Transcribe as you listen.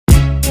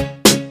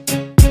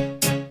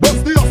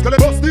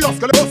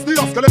Oscar, bust the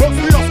Oscar,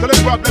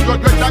 grab them good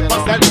like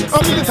pastel.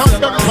 I'm in the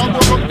town,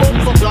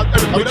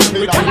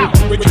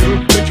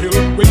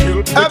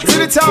 up to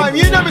the time,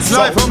 you know it's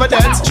life over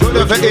death. True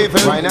love for evil,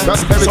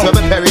 prosperity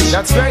over perish.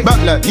 That's right,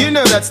 Butler, you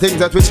know that's things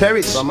that we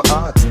cherish. From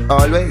art,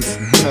 always.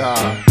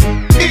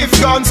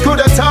 If guns could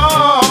have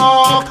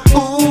talk,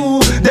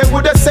 ooh, they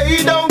would have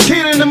say don't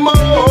kill no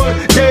more.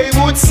 They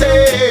would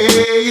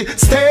say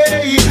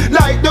stay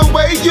like the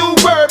way you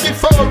were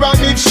before.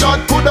 And if shot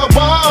could have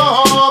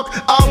walk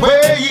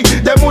away,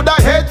 they would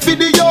have head for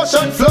the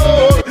ocean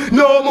floor.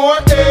 No more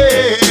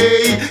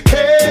AK,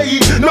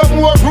 no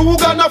more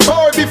Rug and a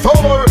 4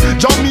 before.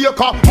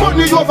 Jamaica,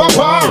 money over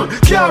war,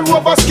 car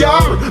over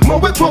scar,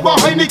 Moet over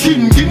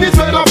Heineken, Guinness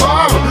well a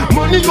bar.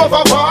 Money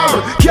over war,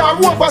 car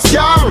over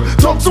scar,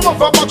 drugs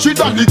over battery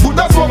dolly, good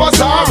as over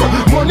star.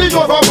 Money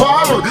over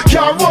war,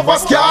 car over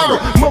scar,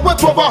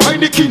 Moet over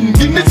Heineken,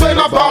 Guinness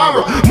well a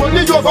bar.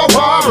 Money over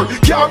war,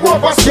 car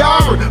over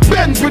scar,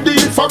 Benz with the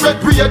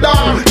infrared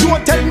radar.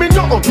 Don't tell me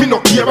no, me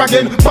no care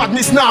again.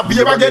 Badness now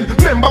beer again.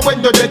 Remember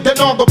when you're dead, then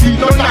all go be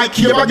no like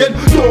here again.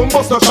 Don't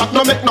bust no shot,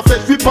 no make no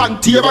flesh we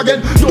pantier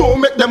again.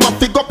 Don't make them a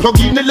figure plug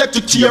in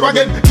electric chair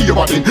again. Here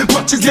again,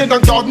 matches lane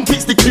and garden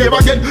piece the clear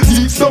again.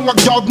 Leaves down a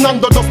garden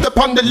and the dust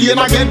upon the lane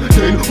again.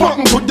 Then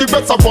walking to the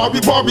rest of Barbie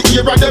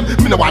here of them.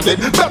 Me no want them,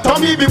 better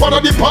me be one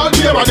of the pal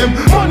here of them.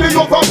 Money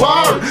over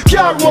war,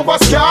 car over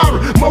scar,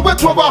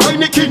 Moet over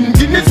Heineken,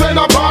 Guinness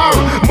well a bar.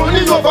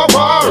 Money over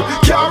war,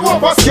 car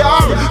over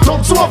scar,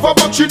 drugs over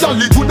battery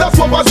dolly, good as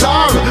over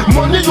star.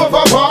 Money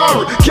over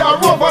war, car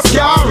over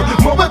scar,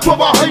 Moet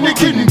over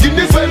Heineken,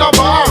 Guinness well a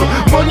bar.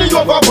 Money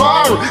over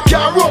war,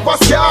 car over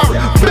scar,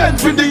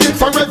 Benz with the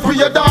infrared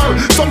radar.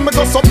 Some me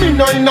go some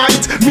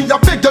midnight, me a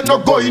beg you no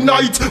go in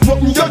night.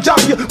 Walk me your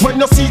eye when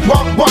you see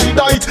walk wide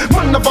night.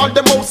 Man of all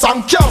them house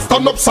and can't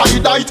stand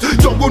upside night.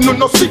 You wouldn't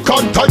no sick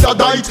and tired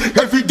night.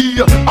 Every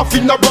day I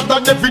feel a brother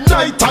and every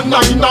night and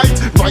night.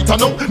 Right I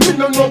know, me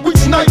no know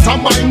which night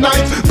and my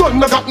night. Gun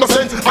no got no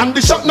sense and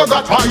the shot no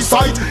got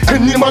eyesight.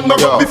 Any man no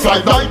run me fly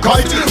like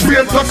kite.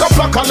 Brain like a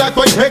flock like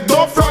when head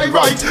don't fry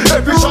right.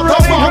 Every shot I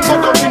want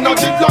go down in a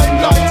deep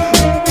limelight.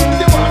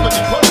 The one of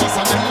the police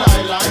and them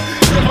lie lie.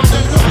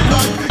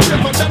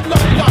 Never them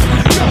lie lie.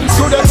 Guns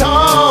to the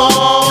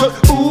talk,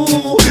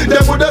 ooh,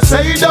 they would have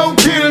say don't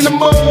kill no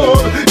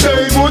more.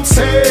 They would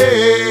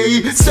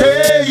say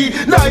stay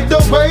like the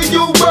way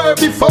you were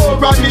before.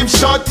 And if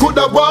shot could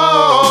have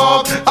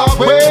walk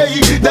away,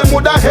 them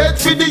would have head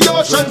for the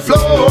ocean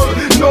floor.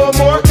 No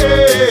more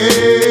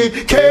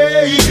AK,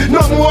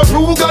 no more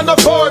Rug and a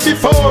 4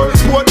 before.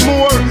 What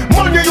more?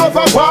 Money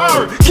over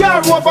war,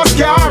 car over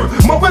scar,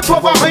 Moet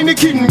over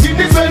Heineken,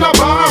 Guinness well a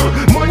bar.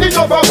 Money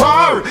over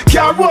war,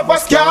 car over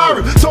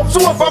scar, drugs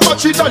over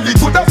battery dolly,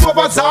 good as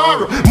over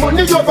star.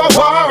 Money over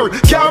war,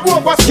 car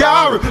over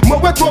scar,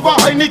 Moet over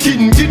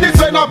Heineken, Guinness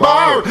well a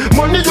bar.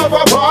 Money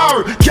over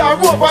war, car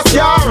over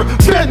scar,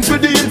 Benz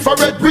with the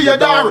infrared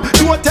radar.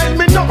 Don't tell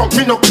me no,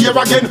 me no care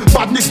again.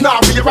 Badness now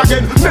here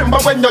again. Remember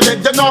when you're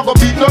dead, you not go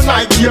beat no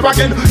night here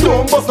again.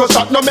 Don't bust no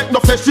shot, no make no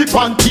flesh we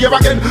pantier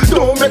again.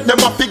 Don't make them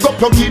a pick up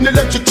plug in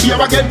electric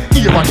chair again.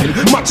 Here again,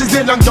 matches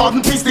in and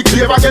garden piece the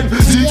clear again.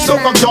 Leaves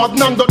down a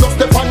garden and the dust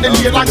upon the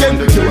lane again.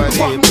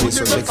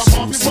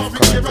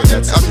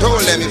 I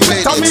told them it's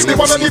late. Tell me the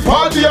one of the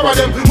pal here of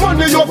them.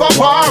 Money over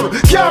war,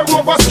 car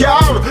over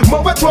scar,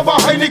 Moet over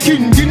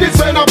Heineken, Guinness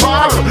well a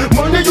bar.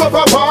 Money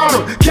over war,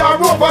 car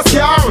over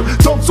scar,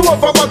 drugs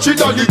over battery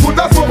dolly, good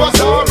as over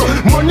star.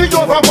 Money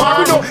over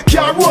war,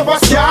 car over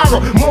scar,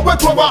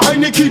 Moet over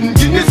Heineken,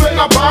 Guinness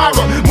well a bar.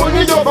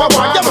 Money over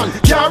war,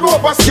 car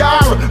over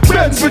scar,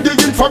 Benz with the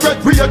infrared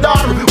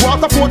radar.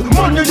 Waterford,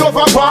 money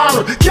over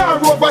war, car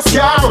over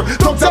scar,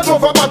 drugs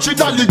over battery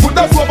dolly, good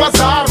as over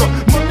star.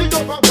 Money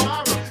over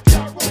war,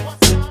 car over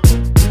scar.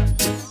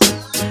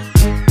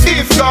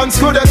 If guns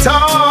could have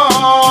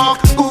talk,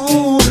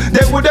 ooh,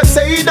 they would have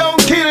say don't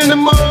kill no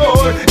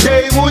more.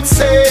 They would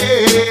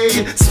say